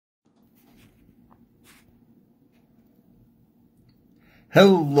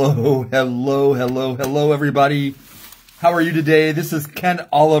Hello, hello, hello, hello, everybody. How are you today? This is Ken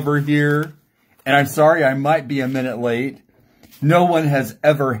Oliver here, and I'm sorry I might be a minute late. No one has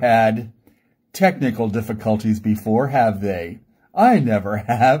ever had technical difficulties before, have they? I never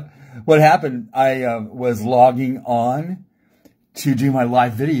have. What happened, I was logging on to do my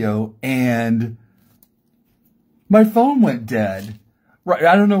live video, and my phone went dead. Right,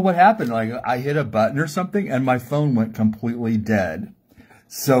 I don't know what happened. Like, I hit a button or something, and my phone went completely dead.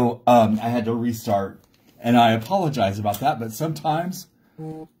 So I had to restart, and I apologize about that, but sometimes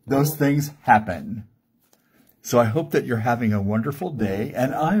those things happen. So I hope that you're having a wonderful day,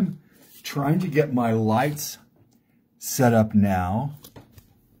 and I'm trying to get my lights set up now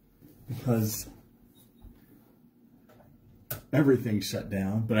because everything's shut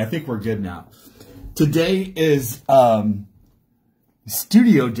down, but I think we're good now. Today is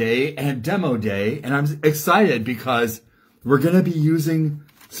studio day and demo day, and I'm excited because we're going to be using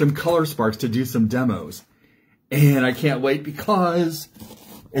some Colorsparx to do some demos. And I can't wait because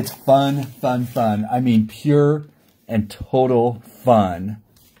it's fun, fun, fun. I mean, pure and total fun.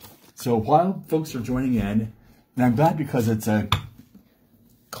 So while folks are joining in, and I'm glad because it's a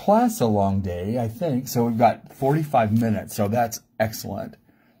class-along day, I think. So we've got 45 minutes, so that's excellent.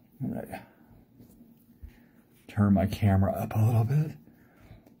 I'm going to turn my camera up a little bit.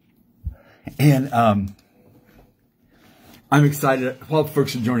 And I'm excited. While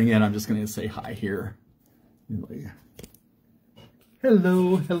folks are joining in, I'm just going to say hi here.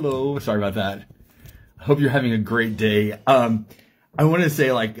 Hello, hello. Sorry about that. I hope you're having a great day. I want to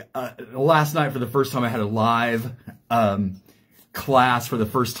say, like, last night for the first time I had a live class for the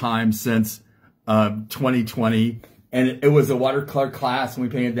first time since 2020. And it was a watercolor class, and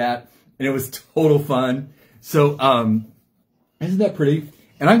we painted that. And it was total fun. So, isn't that pretty?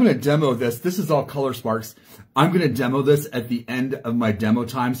 And I'm going to demo this. This is all Colorsparx. I'm going to demo this at the end of my demo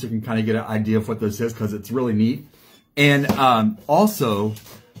time so you can kind of get an idea of what this is because it's really neat. And also,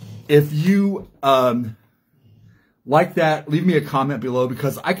 if you like that, leave me a comment below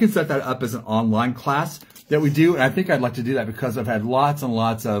because I can set that up as an online class that we do. And I think I'd like to do that because I've had lots and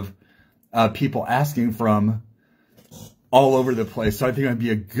lots of people asking from all over the place. So I think it'd be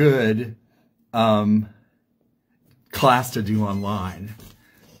a good class to do online.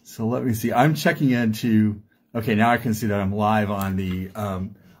 So let me see. I'm checking into. Okay, now I can see that I'm live on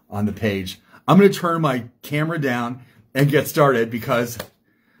the page. I'm going to turn my camera down and get started because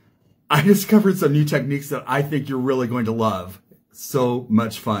I discovered some new techniques that I think you're really going to love. So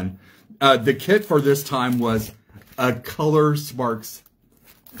much fun. The kit for this time was a Colorsparx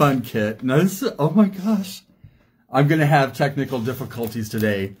fun kit. Now this is, oh my gosh, I'm going to have technical difficulties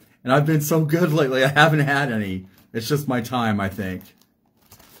today. And I've been so good lately. I haven't had any. It's just my time, I think.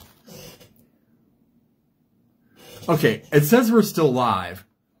 Okay, it says we're still live.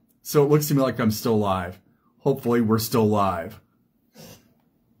 So it looks to me like I'm still live. Hopefully we're still live.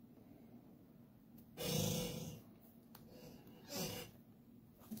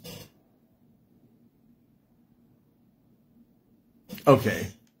 Okay.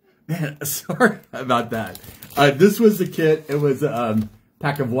 Man, sorry about that. This was the kit. It was a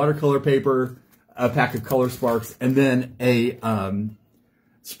pack of watercolor paper, a pack of Colorsparx, and then a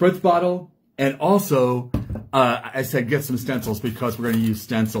spritz bottle. And also, I said get some stencils because we're going to use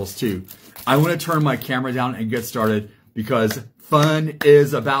stencils too. I want to turn my camera down and get started because fun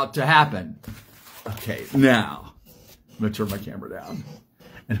is about to happen. Okay, now I'm going to turn my camera down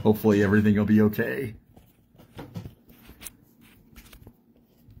and hopefully everything will be okay.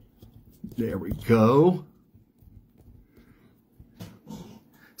 There we go.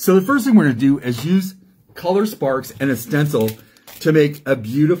 So the first thing we're going to do is use Colorsparx and a stencil to make a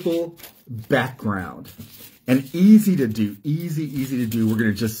beautiful background. And easy to do, easy to do. We're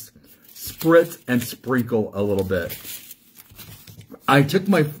going to just spritz and sprinkle a little bit. I took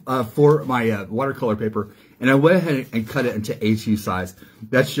my watercolor paper and I went ahead and cut it into HU size.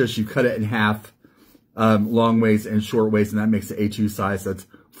 That's just, you cut it in half, long ways and short ways, and that makes the HU size. That's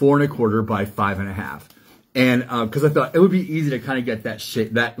 4 1/4 by 5 1/2. And because I thought it would be easy to kind of get that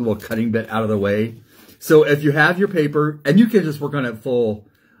shape, that little cutting bit out of the way. So if you have your paper, and you can just work on it full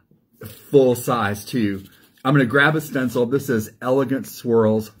size too. I'm going to grab a stencil. This is Elegant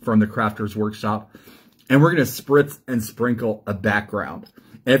Swirls from the Crafter's Workshop. And we're going to spritz and sprinkle a background.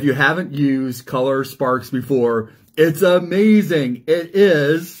 And if you haven't used Colorsparx before, it's amazing. It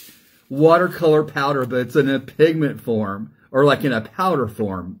is watercolor powder, but it's in a pigment form or like in a powder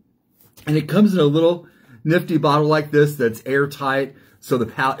form. And it comes in a little nifty bottle like this that's airtight. So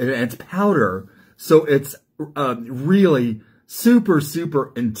it's powder. So it's really super,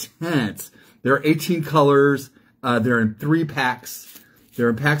 super intense. There are 18 colors. They're in 3 packs. They're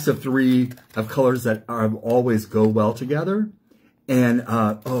in packs of 3 of colors that always go well together. And,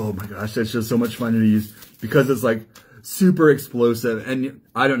 oh my gosh, that's just so much fun to use because it's like super explosive. And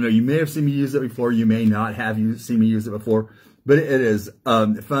I don't know, you may have seen me use it before. You may not have seen me use it before, but it is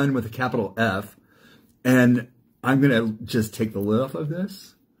fun with a capital F. And I'm going to just take the lid off of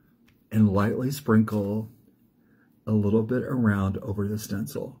this and lightly sprinkle a little bit around over the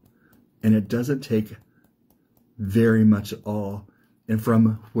stencil. And it doesn't take very much at all. And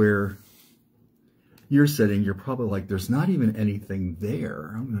from where you're sitting, you're probably like, there's not even anything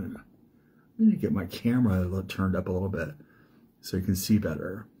there. I'm gonna get my camera turned up a little bit so you can see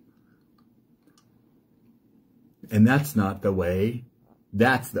better. And that's not the way.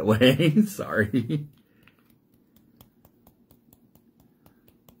 That's the way. Sorry.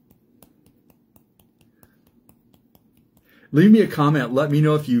 Leave me a comment. Let me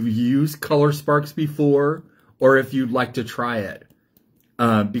know if you've used Colorsparx before or if you'd like to try it.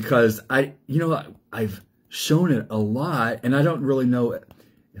 Because I've shown it a lot and I don't really know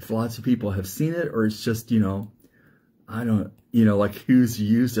if lots of people have seen it or it's just, I don't, like who's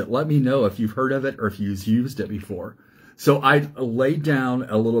used it. Let me know if you've heard of it or if you've used it before. So I laid down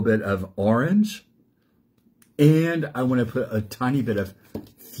a little bit of orange and I want to put a tiny bit of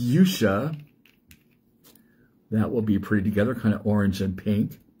fuchsia. That will be pretty together, kind of orange and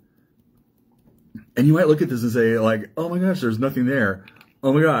pink. And you might look at this and say like, oh my gosh, there's nothing there.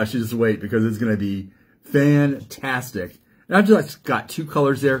 Oh my gosh, just wait because it's going to be fantastic. And I've just got 2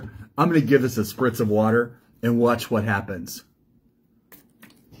 colors there. I'm going to give this a spritz of water and watch what happens.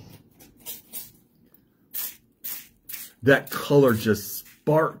 That color just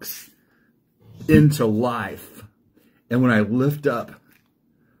sparks into life. And when I lift up,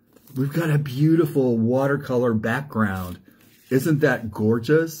 we've got a beautiful watercolor background. Isn't that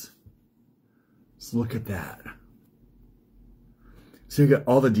gorgeous? Let's look at that. So you got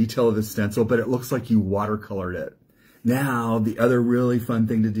all the detail of the stencil, but it looks like you watercolored it. Now, the other really fun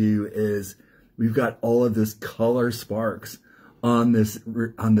thing to do is we've got all of this Colorsparx on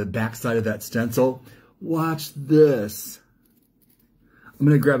the back side of that stencil. Watch this. I'm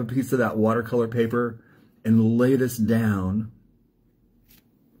going to grab a piece of that watercolor paper and lay this down.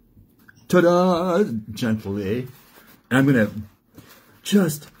 Ta-da! Gently. And I'm going to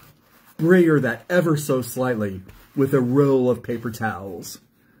just brayer that ever so slightly with a roll of paper towels.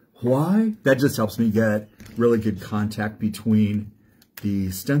 Why? That just helps me get really good contact between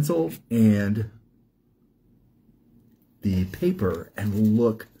the stencil and the paper. And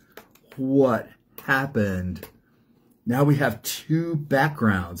look what happened. Now we have 2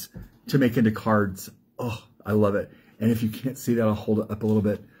 backgrounds to make into cards. Oh, I love it. And if you can't see that, I'll hold it up a little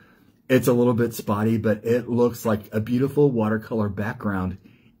bit. It's a little bit spotty, but it looks like a beautiful watercolor background.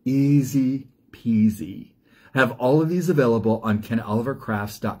 Easy peasy. I have all of these available on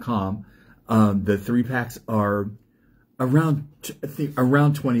KenOliverCrafts.com. The 3 packs are around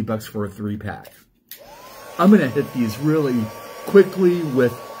 $20 for a 3-pack. I'm going to hit these really quickly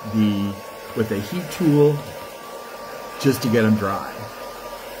with a heat tool just to get them dry.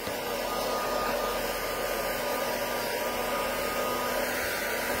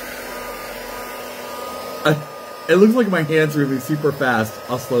 It looks like my hands are moving super fast.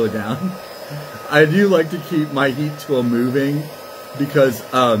 I'll slow it down. I do like to keep my heat tool moving because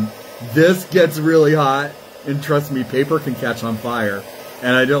this gets really hot, and trust me, paper can catch on fire.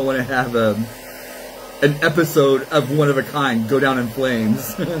 And I don't want to have an episode of One of a Kind go down in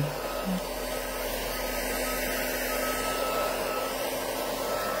flames.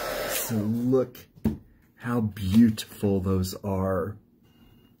 So look how beautiful those are.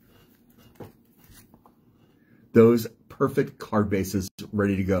 Those perfect card bases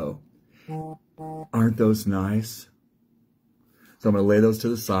ready to go. Aren't those nice? So I'm going to lay those to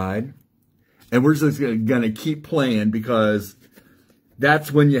the side. And we're just going to keep playing because that's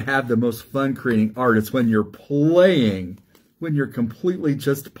when you have the most fun creating art. It's when you're playing, when you're completely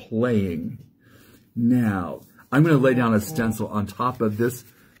just playing. Now, I'm going to lay down a stencil on top of this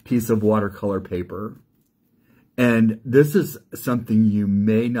piece of watercolor paper. And this is something you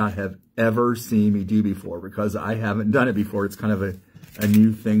may not have ever seen me do before because I haven't done it before. It's kind of a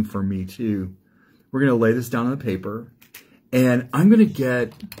new thing for me too. We're going to lay this down on the paper and I'm going to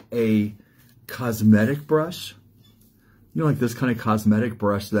get a cosmetic brush. You know, like this kind of cosmetic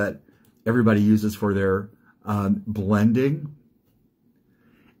brush that everybody uses for their blending.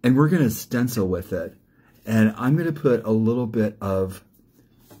 And we're going to stencil with it. And I'm going to put a little bit of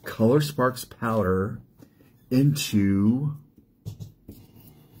Colorsparx powder into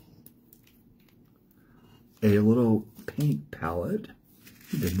a little paint palette.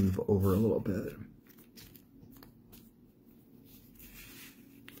 I need to move over a little bit.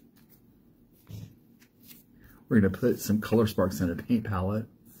 we're going to put some Colorsparx in a paint palette.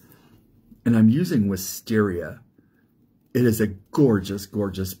 And I'm using Wisteria. It is a gorgeous,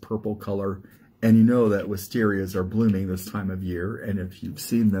 gorgeous purple color. And you know that wisterias are blooming this time of year. And if you've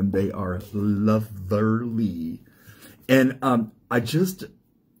seen them, they are lovely. And I just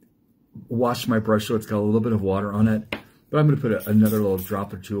washed my brush so it's got a little bit of water on it. But I'm going to put another little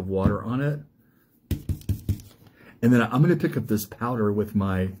drop or two of water on it. And then I'm going to pick up this powder with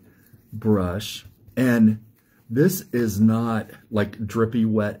my brush. And this is not like drippy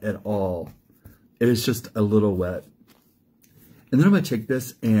wet at all. It is just a little wet. And then I'm going to take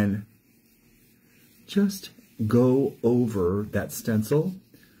this and just go over that stencil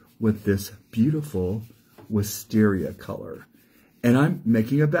with this beautiful wisteria color. And I'm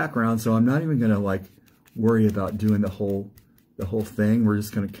making a background, so I'm not even going to like worry about doing the whole thing. We're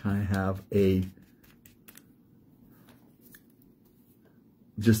just going to kind of have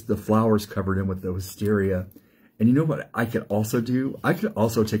just the flowers covered in with the wisteria. And you know what I could also do? I could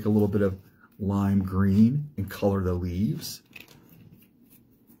also take a little bit of lime green and color the leaves.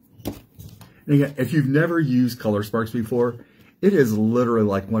 And again, if you've never used Colorsparx before, it is literally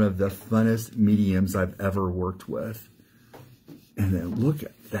like one of the funnest mediums I've ever worked with. And then look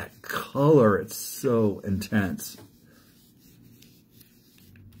at that color. It's so intense.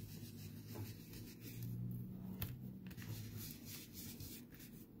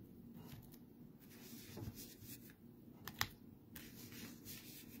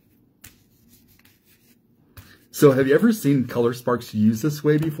 So have you ever seen Colorsparx used this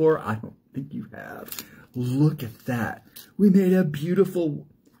way before? I don't think you have. Look at that. We made a beautiful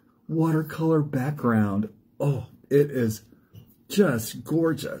watercolor background. Oh, it is just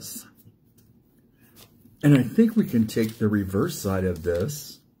gorgeous. And I think we can take the reverse side of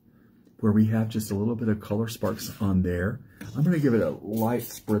this, where we have just a little bit of Colorsparx on there. I'm going to give it a light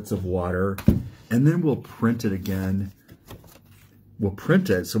spritz of water, and then we'll print it again. We'll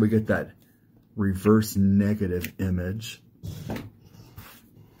print it so we get that reverse negative image.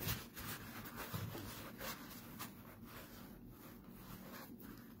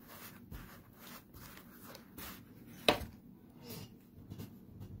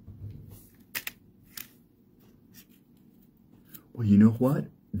 Well, you know what?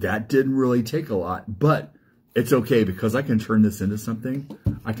 That didn't really take a lot, but it's okay because I can turn this into something.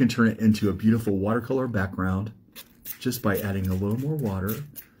 I can turn it into a beautiful watercolor background just by adding a little more water.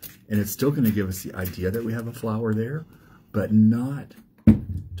 And it's still going to give us the idea that we have a flower there, but not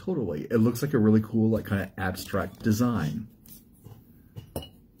totally. It looks like a really cool, like kind of abstract design.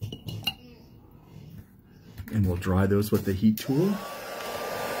 And we'll dry those with the heat tool.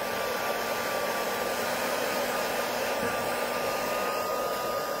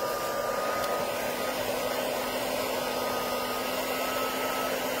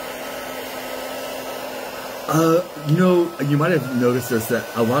 You know, you might have noticed this, that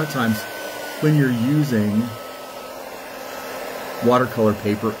a lot of times when you're using watercolor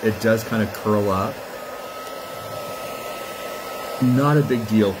paper, it does kind of curl up. Not a big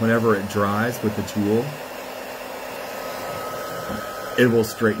deal. Whenever it dries with the tool, it will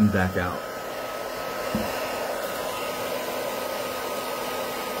straighten back out.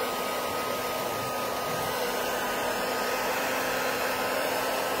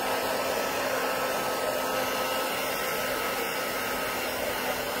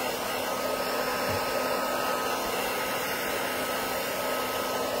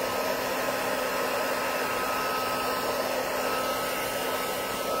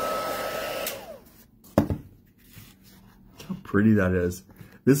 Pretty that is.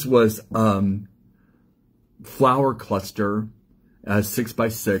 This was flower cluster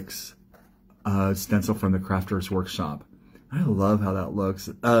 6x6 stencil from the Crafter's Workshop. I love how that looks.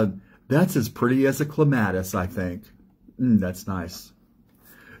 That's as pretty as a clematis, I think. That's nice.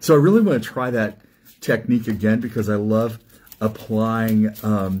 So I really want to try that technique again because I love applying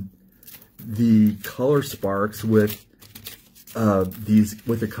the Colorsparx with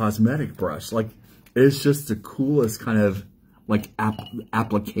with a cosmetic brush. Like, it's just the coolest kind of like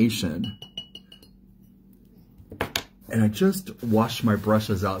application. And I just washed my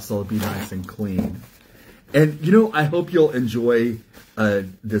brushes out so it'll be nice and clean. And you know, I hope you'll enjoy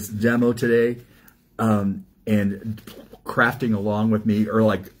this demo today and crafting along with me, or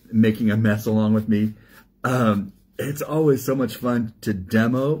like making a mess along with me. It's always so much fun to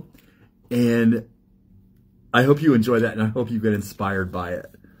demo, and I hope you enjoy that, and I hope you get inspired by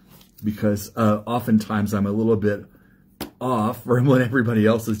it, because oftentimes I'm a little bit off from what everybody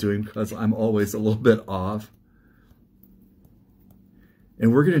else is doing, because I'm always a little bit off.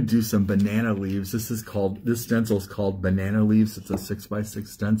 And we're going to do some banana leaves. This stencil is called Banana Leaves. It's a 6x6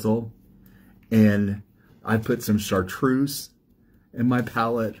 stencil. And I put some chartreuse in my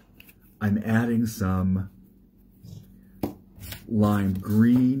palette. I'm adding some lime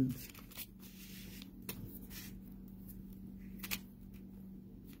green.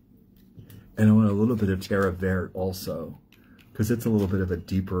 And I want a little bit of terre verte also, because it's a little bit of a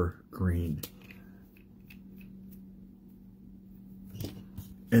deeper green.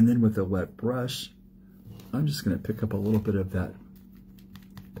 And then with a wet brush, I'm just going to pick up a little bit of that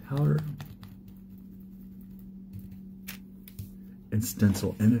powder and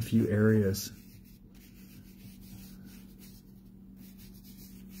stencil in a few areas.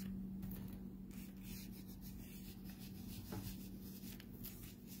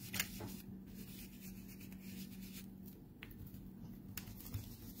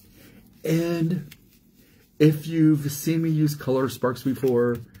 And if you've seen me use Colorsparx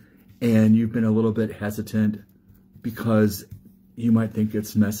before and you've been a little bit hesitant because you might think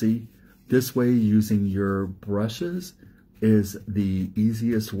it's messy, this way using your brushes is the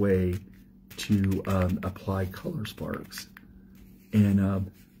easiest way to apply Colorsparx. And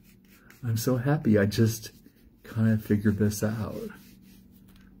I'm so happy I just kind of figured this out.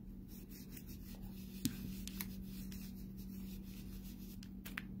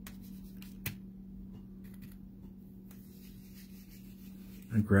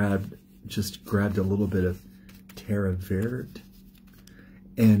 I just grabbed a little bit of terre verte.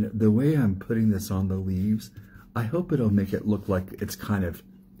 And the way I'm putting this on the leaves, I hope it'll make it look like it's kind of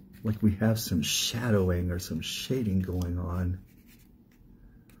like we have some shadowing or some shading going on.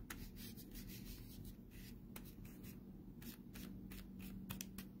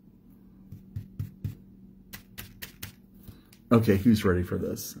 Okay, who's ready for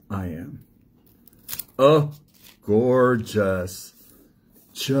this? I am. Oh, gorgeous.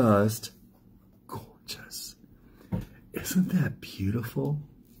 Just gorgeous. Isn't that beautiful?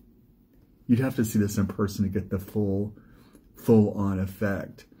 You'd have to see this in person to get the full-on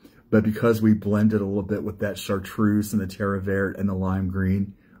effect. But because we blended a little bit with that chartreuse and the terre verte and the lime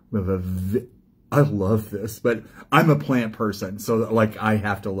green, we have I love this, but I'm a plant person, so like I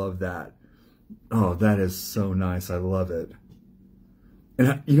have to love that. Oh, that is so nice. I love it.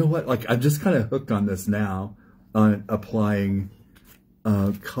 And you know what? Like I'm just kind of hooked on this now, on applying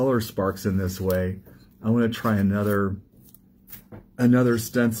Colorsparx in this way. I want to try another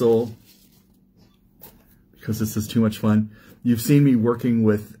stencil because this is too much fun. You've seen me working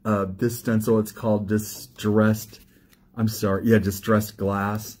with this stencil. It's called Distressed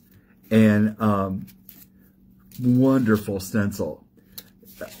Glass, and wonderful stencil.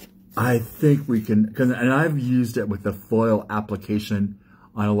 I think we can, and I've used it with the foil application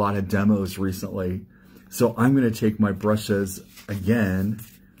on a lot of demos recently. So I'm going to take my brushes again,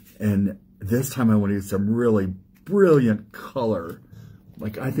 and this time I want to use some really brilliant color.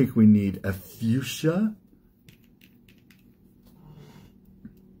 Like I think we need a fuchsia.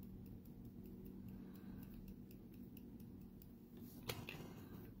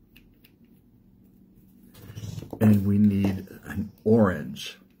 And we need an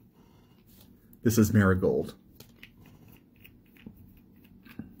orange. This is marigold.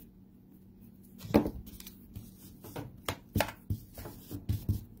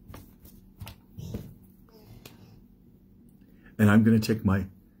 And I'm going to take my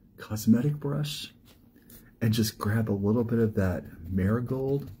cosmetic brush and just grab a little bit of that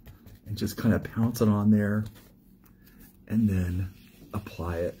marigold and just kind of pounce it on there and then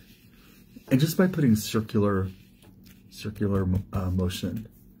apply it. And just by putting circular motion.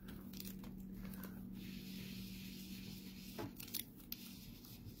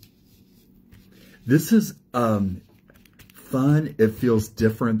 This is fun. It feels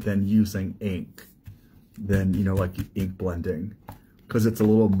different than using ink. Than, you know, like ink blending, because it's a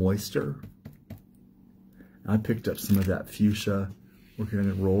little moister. I picked up some of that fuchsia. We're going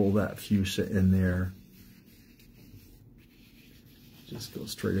to roll that fuchsia in there. Just go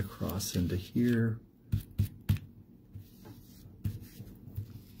straight across into here.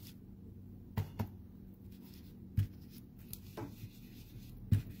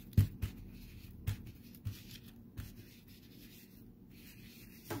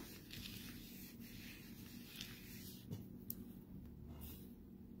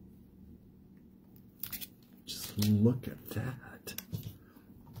 Look at that.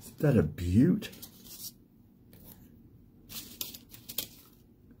 Isn't that a beaut?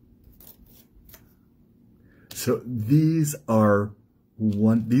 So these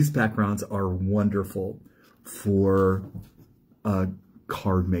backgrounds are wonderful for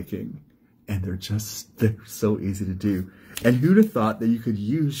card making, and they're so easy to do. And who'd have thought that you could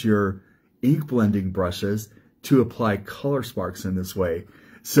use your ink blending brushes to apply Colorsparx in this way?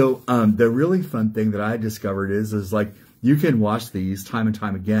 So the really fun thing that I discovered is like you can wash these time and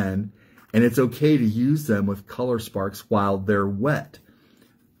time again, and it's okay to use them with Colorsparx while they're wet.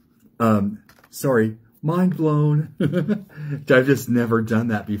 Sorry, mind blown. I've just never done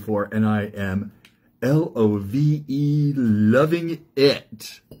that before, and I am LOVE loving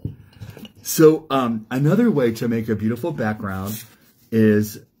it. So another way to make a beautiful background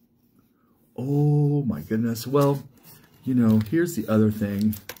is, oh my goodness, well, you know, here's the other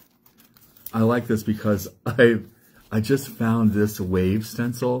thing. I like this because I just found this wave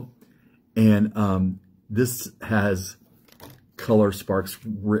stencil, and this has Colorsparx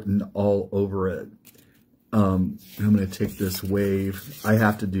written all over it. I'm going to take this wave. I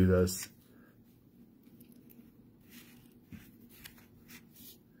have to do this.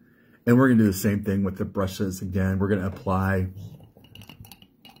 And we're going to do the same thing with the brushes again. We're going to apply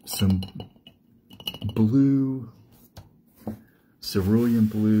some blue, cerulean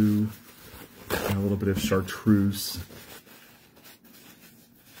blue, and a little bit of chartreuse.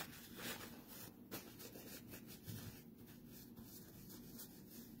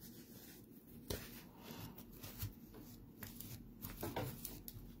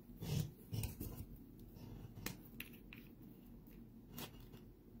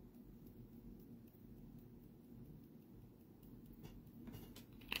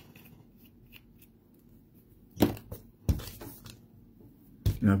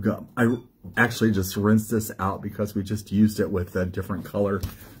 And I actually just rinsed this out because we just used it with a different color,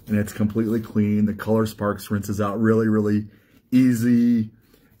 and it's completely clean. The Colorsparx rinses out really, really easy.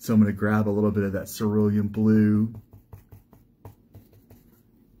 So I'm going to grab a little bit of that cerulean blue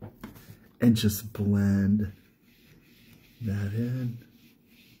and just blend that in.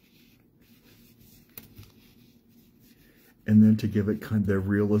 And then to give it kind of the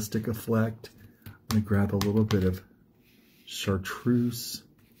realistic effect, I'm going to grab a little bit of chartreuse.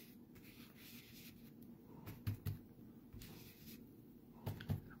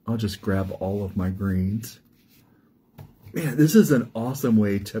 I'll just grab all of my greens. Man, this is an awesome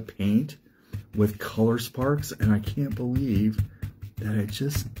way to paint with Colorsparx, and I can't believe that I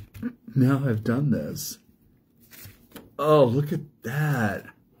just now have done this. Oh, look at that.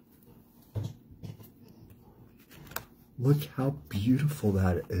 Look how beautiful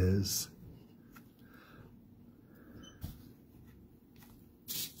that is.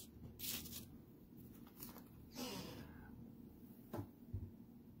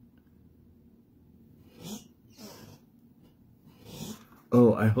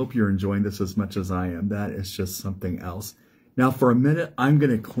 Oh, I hope you're enjoying this as much as I am. That is just something else. Now, for a minute, I'm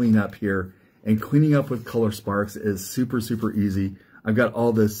going to clean up here. And cleaning up with Colorsparx is super, super easy. I've got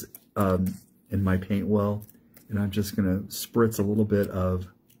all this in my paint well. And I'm just going to spritz a little bit of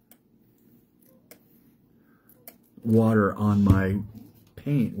water on my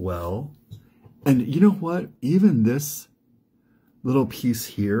paint well. And you know what? Even this little piece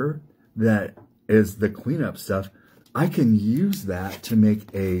here that is the cleanup stuff, I can use that to make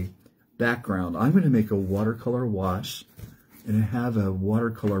a background. I'm going to make a watercolor wash, and I have a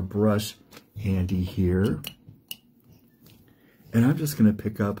watercolor brush handy here. And I'm just going to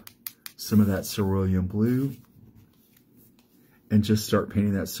pick up some of that cerulean blue and just start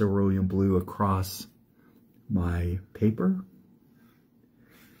painting that cerulean blue across my paper.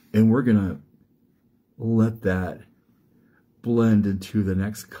 And we're going to let that blend into the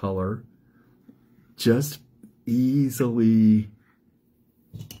next color just easily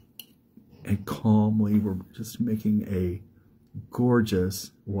and calmly. We're just making a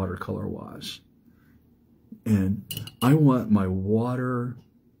gorgeous watercolor wash. And I want my water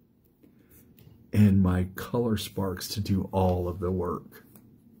and my Colorsparx to do all of the work.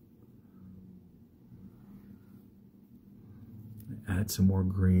 Add some more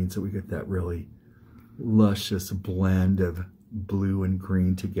green so we get that really luscious blend of blue and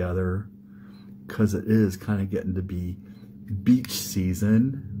green together, because it is kind of getting to be beach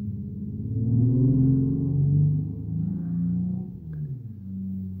season.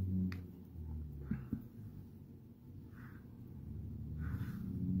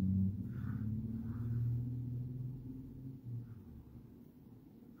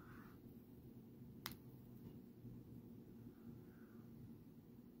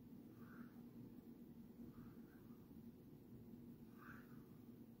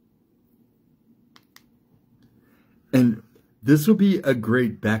 And this will be a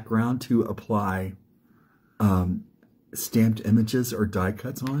great background to apply stamped images or die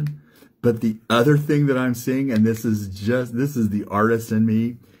cuts on. But the other thing that I'm seeing, and this is the artist in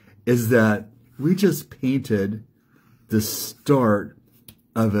me, is that we just painted the start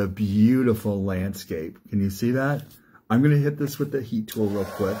of a beautiful landscape. Can you see that? I'm going to hit this with the heat tool real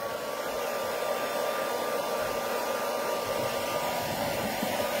quick.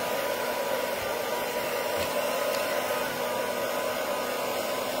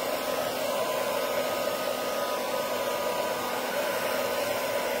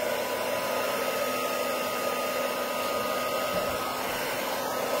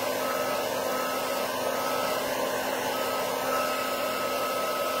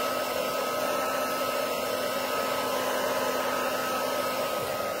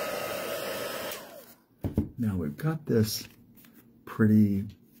 Now we've got this pretty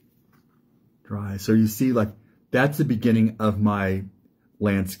dry. So you see, like, that's the beginning of my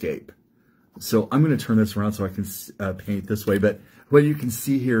landscape. So I'm going to turn this around so I can paint this way. But what you can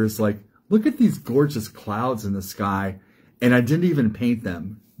see here is, like, look at these gorgeous clouds in the sky. And I didn't even paint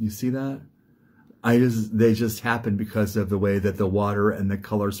them. You see that? They just happened because of the way that the water and the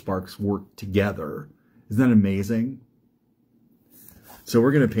Colorsparx work together. Isn't that amazing? So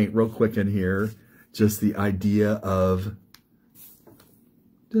we're going to paint real quick in here. Just the idea of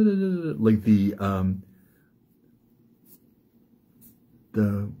like the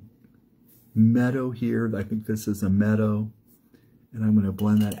meadow here. I think this is a meadow, and I'm going to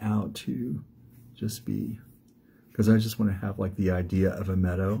blend that out to just be, because I just want to have like the idea of a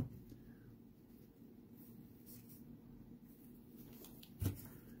meadow.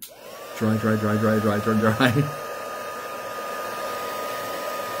 Dry, dry, dry, dry, dry, dry, dry.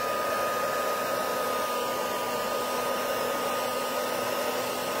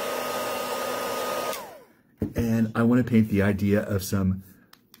 And I want to paint the idea of some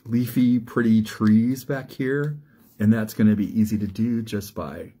leafy, pretty trees back here. And that's going to be easy to do just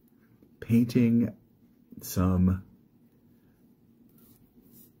by painting some,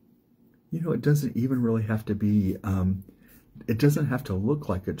 you know, it doesn't even really have to be, it doesn't have to look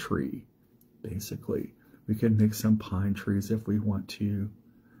like a tree, basically. We can make some pine trees if we want to.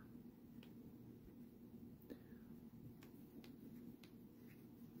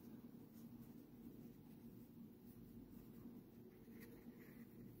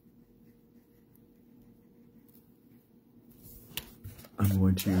 I'm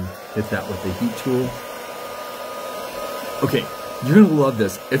going to hit that with the heat tool. Okay, you're gonna love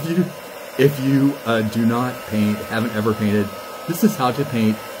this. If you do not paint, haven't ever painted, this is how to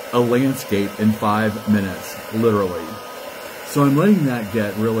paint a landscape in 5 minutes, literally. So I'm letting that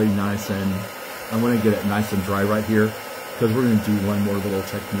get really nice, and I want to get it nice and dry right here because we're going to do one more little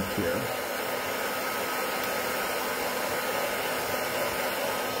technique here.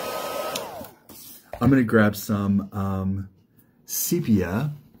 I'm going to grab some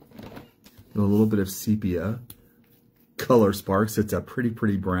sepia, a little bit of sepia, Colorsparx. It's a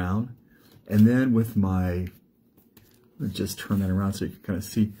pretty brown. And then with my, let's just turn that around so you can kind of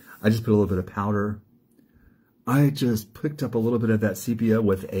see, I just put a little bit of powder. I just picked up a little bit of that sepia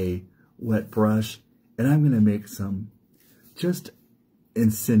with a wet brush, and I'm going to make some, just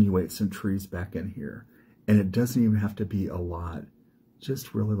insinuate some trees back in here. And it doesn't even have to be a lot,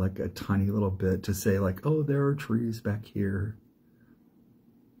 just really like a tiny little bit to say like, oh, there are trees back here.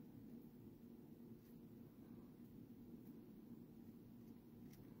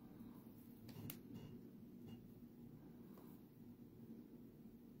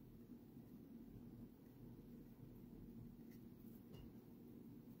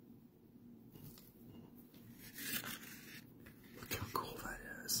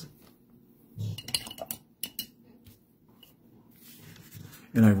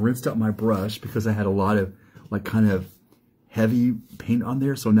 And I rinsed out my brush because I had a lot of like kind of heavy paint on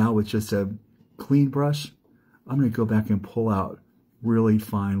there. So now with just a clean brush, I'm going to go back and pull out really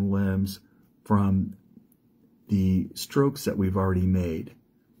fine limbs from the strokes that we've already made.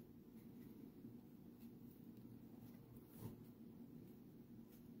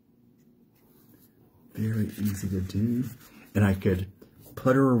 Very easy to do. And I could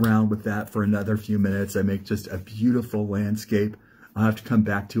putter around with that for another few minutes. I make just a beautiful landscape. I'll have to come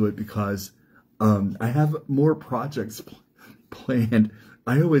back to it because I have more projects planned.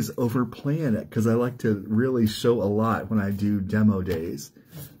 I always over-plan it because I like to really show a lot when I do demo days.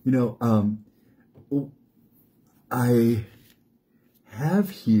 You know, I have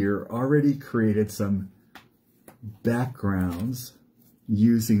here already created some backgrounds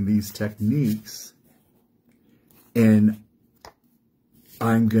using these techniques, and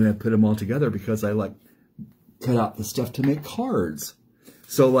I'm going to put them all together because I like cut out the stuff to make cards.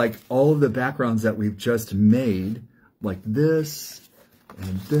 So like all of the backgrounds that we've just made, like this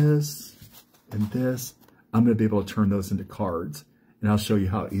and this and this, I'm going to be able to turn those into cards. And I'll show you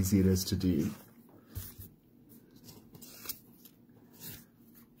how easy it is to do.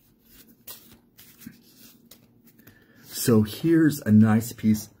 So here's a nice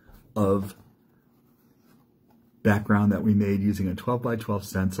piece of background that we made using a 12 by 12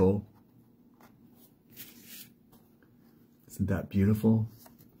 stencil. Isn't that beautiful?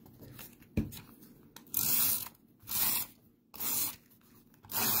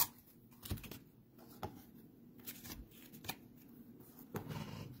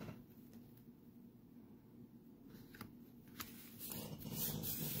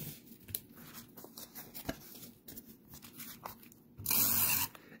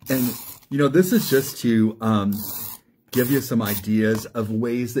 And, you know, this is just to give you some ideas of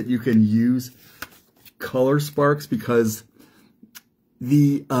ways that you can use Colorsparx, because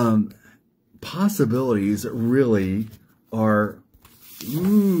the possibilities really are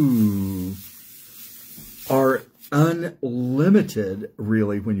unlimited,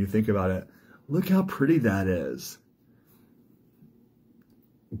 really, when you think about it. Look how pretty that is.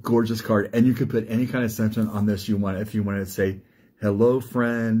 Gorgeous card. And you could put any kind of sentiment on this you want. If you wanted to say, hello,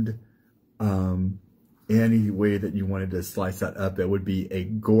 friend, any way that you wanted to slice that up, it would be a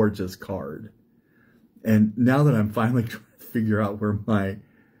gorgeous card. And now that I'm finally trying to figure out where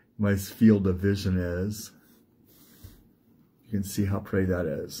my field of vision is, you can see how pretty that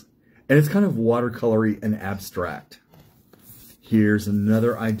is. And it's kind of watercolory and abstract. Here's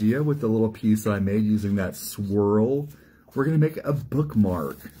another idea with the little piece that I made using that swirl. We're going to make a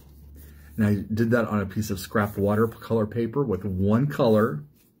bookmark. And I did that on a piece of scrap watercolor paper with one color.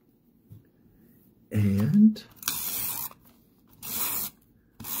 And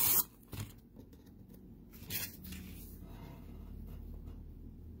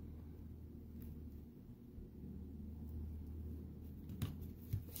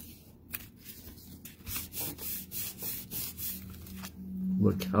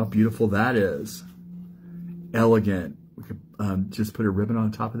look how beautiful that is. Elegant. We could just put a ribbon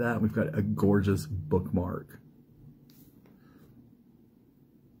on top of that, and we've got a gorgeous bookmark.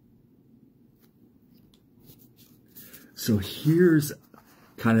 So here's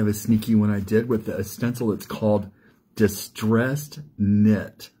kind of a sneaky one I did with the stencil. It's called Distressed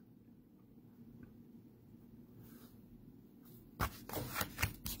Knit.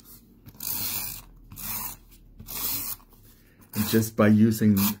 And just by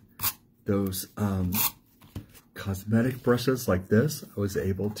using those cosmetic brushes like this, I was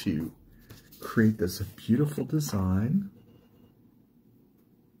able to create this beautiful design.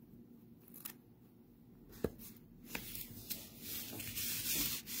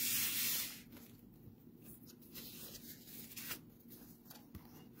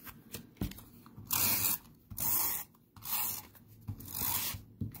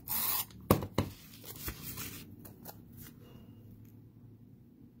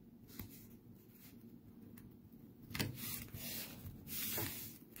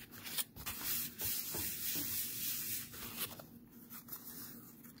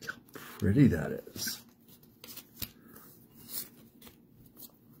 Pretty that is.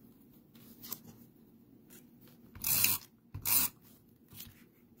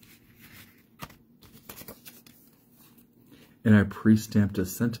 And I pre-stamped a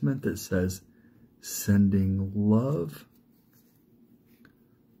sentiment that says, sending love.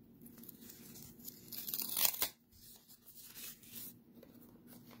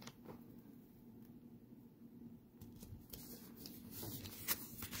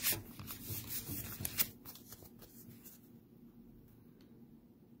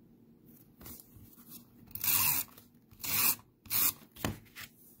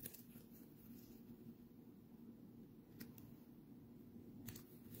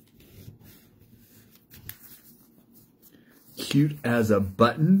 Cute as a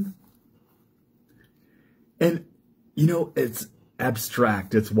button. And, you know, it's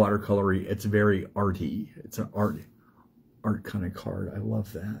abstract, it's watercolory, it's very arty. It's an art kind of card. I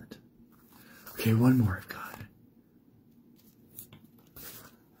love that. Okay, one more I've got.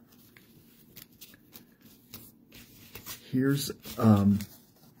 Here's,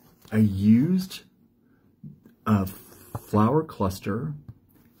 I used a flower cluster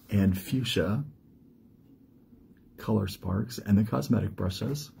and fuchsia Colorsparx and the cosmetic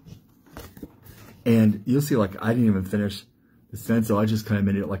brushes. And you'll see, like, I didn't even finish the stencil. I just kind of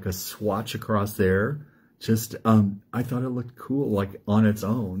made it like a swatch across there. Just, I thought it looked cool, like, on its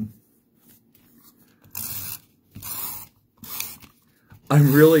own.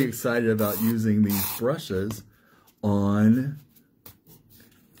 I'm really excited about using these brushes on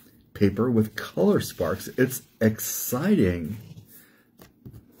paper with Colorsparx. It's exciting.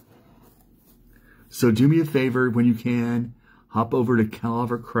 So do me a favor when you can, hop over to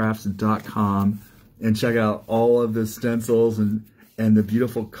calivercrafts.com and check out all of the stencils and the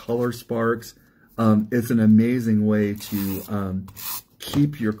beautiful Colorsparx It's an amazing way to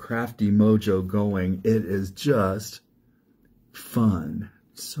keep your crafty mojo going. It is just fun.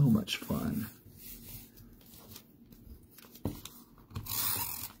 So much fun.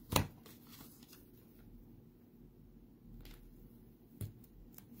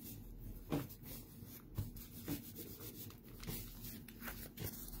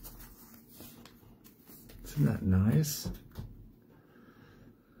 Isn't that nice?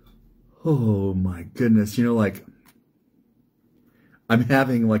 Oh my goodness. You know, like, I'm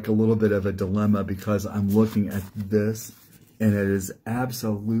having like a little bit of a dilemma because I'm looking at this and it is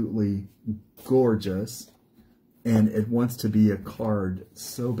absolutely gorgeous and it wants to be a card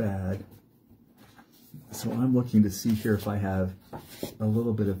so bad. So I'm looking to see here if I have a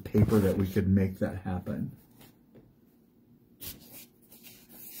little bit of paper that we could make that happen.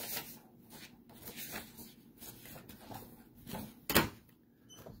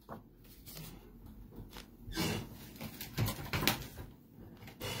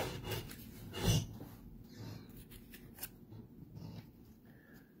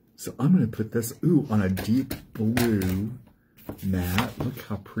 So I'm going to put this, on a deep blue mat. Look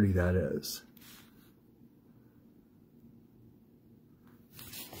how pretty that is.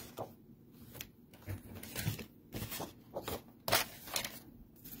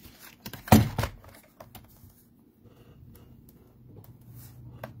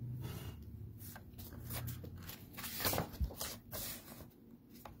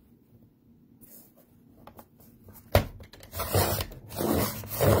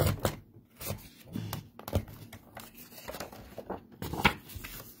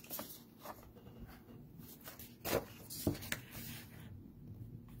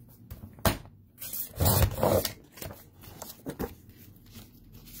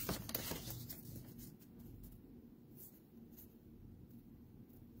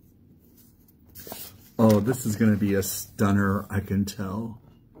 Oh, this is going to be a stunner, I can tell.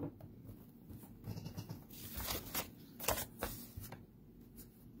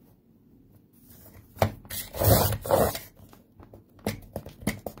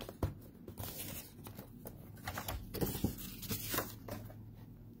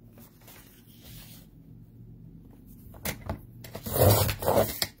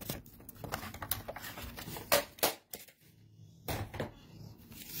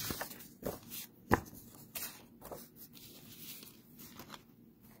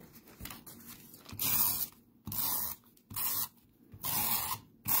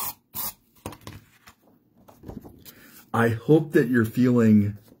 I hope that you're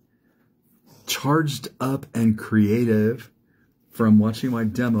feeling charged up and creative from watching my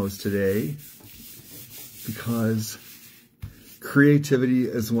demos today, because creativity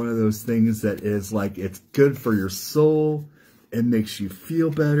is one of those things that is like, it's good for your soul. It makes you feel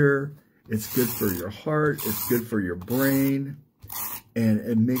better. It's good for your heart. It's good for your brain. And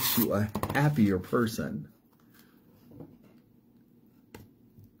it makes you a happier person.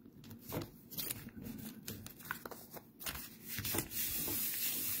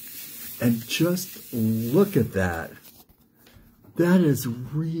 And just look at that. That is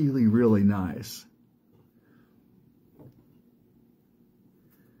really, really nice.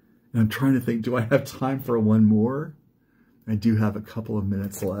 And I'm trying to think, do I have time for one more? I do have a couple of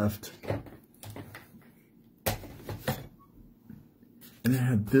minutes left. And I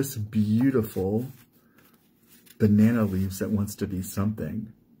have this beautiful banana leaves that wants to be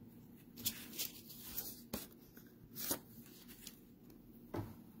something.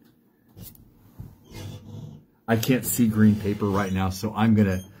 I can't see green paper right now, so I'm going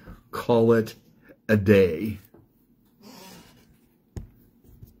to call it a day.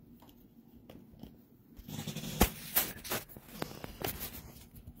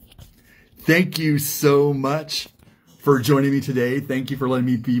 Thank you so much for joining me today. Thank you for letting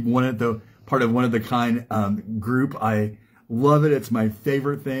me be part of One of the Kind group. I love it. It's my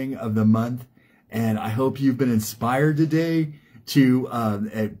favorite thing of the month. And I hope you've been inspired today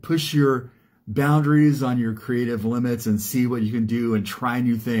to push your boundaries on your creative limits and see what you can do and try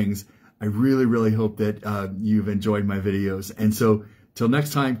new things. I really, really hope that you've enjoyed my videos. And so till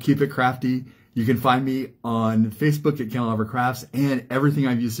next time, keep it crafty. You can find me on Facebook at Ken Oliver Crafts, and everything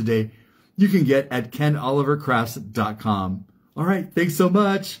I've used today you can get at kenolivercrafts.com. All right, thanks so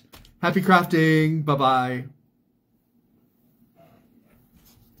much. Happy crafting. Bye-bye.